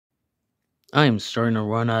I am starting to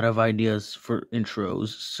run out of ideas for intros,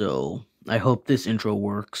 so I hope this intro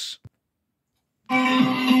works.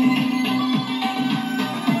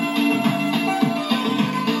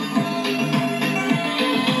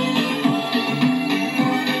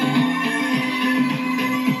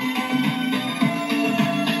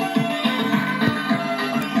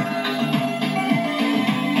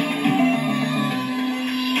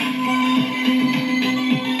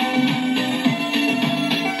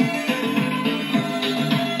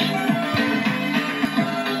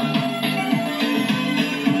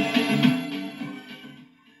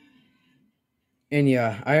 And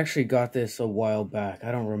yeah, I actually got this a while back.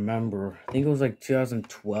 I don't remember. I think it was like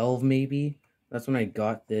 2012 maybe. That's when I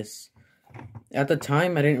got this. At the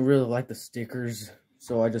time, I didn't really like the stickers,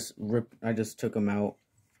 so I just took them out.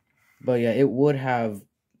 But yeah, it would have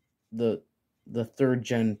the third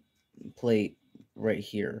gen plate right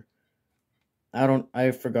here.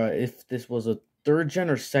 I forgot if this was a third gen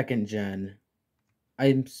or second gen.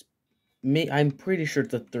 I'm pretty sure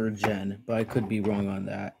it's a third gen, but I could be wrong on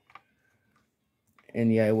that.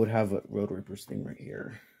 And yeah, it would have a Road Rippers thing right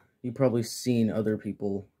here. You've probably seen other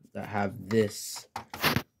people that have this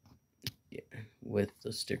with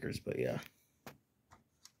the stickers, but yeah.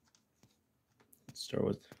 Let's start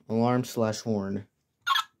with alarm/horn.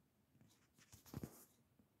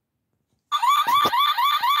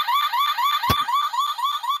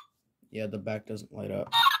 Yeah, the back doesn't light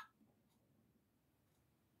up.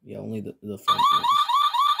 Yeah, only the front ones.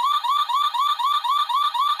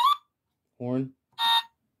 Horn.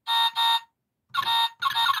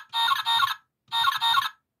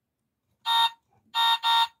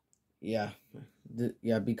 Yeah.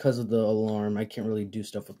 Yeah, because of the alarm, I can't really do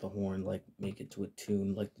stuff with the horn, like make it to a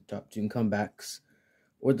tune, like the top tune comebacks,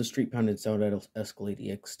 or the street pounded sound at Escalade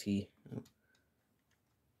EXT.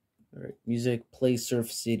 Alright, music, play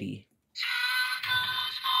Surf City.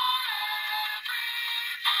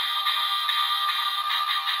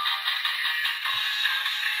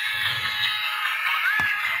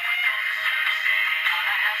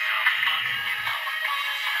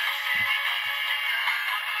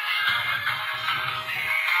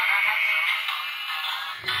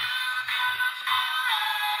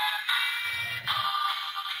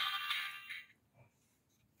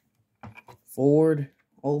 Forward,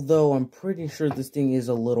 although I'm pretty sure this thing is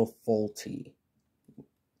a little faulty.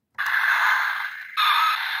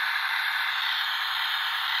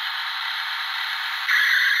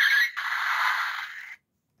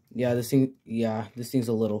 Yeah, this thing's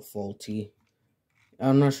a little faulty.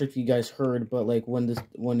 I'm not sure if you guys heard, but like when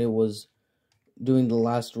it was doing the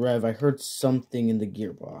last rev, I heard something in the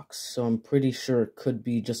gearbox. So I'm pretty sure it could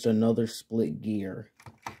be just another split gear.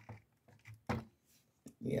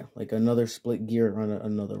 Yeah, like another split gear on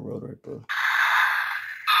another Road Ripper.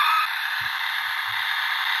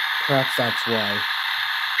 Perhaps that's why.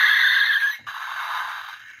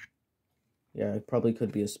 Yeah, it probably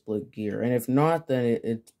could be a split gear. And if not, then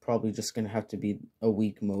it's probably just going to have to be a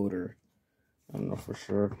weak motor. I don't know for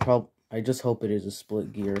sure. I just hope it is a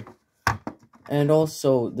split gear. And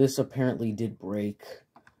also, this apparently did break.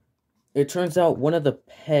 It turns out one of the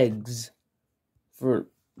pegs for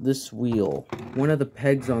this wheel, one of the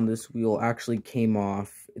pegs on this wheel actually came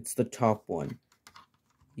off. It's the top one.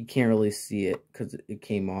 You can't really see it because it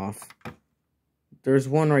came off. There's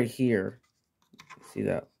one right here. See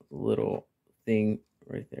that little thing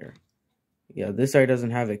right there? Yeah, this side doesn't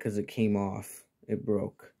have it because it came off. It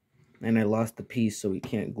broke. And I lost the piece, so we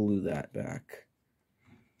can't glue that back.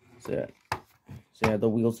 So yeah, the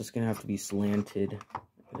wheel's just going to have to be slanted.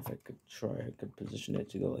 If I could try, I could position it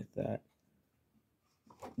to go like that.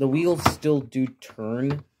 The wheels still do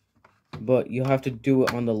turn, but you have to do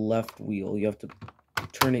it on the left wheel. You have to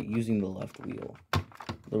turn it using the left wheel.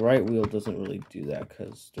 The right wheel doesn't really do that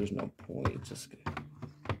because there's no point.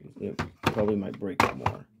 It probably might break it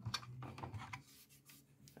more.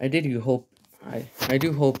 I do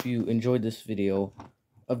hope you enjoyed this video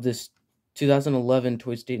of this 2011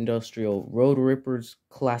 Toy State Industrial Road Rippers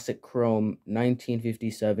Classic Chrome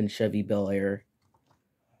 1957 Chevy Bel Air.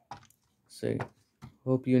 So,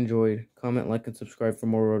 hope you enjoyed. Comment, like, and subscribe for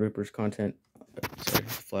more Road Rippers content. Sorry,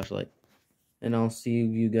 flashlight. And I'll see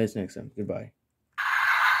you guys next time. Goodbye.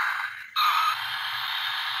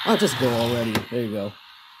 I'll just go already. There you go.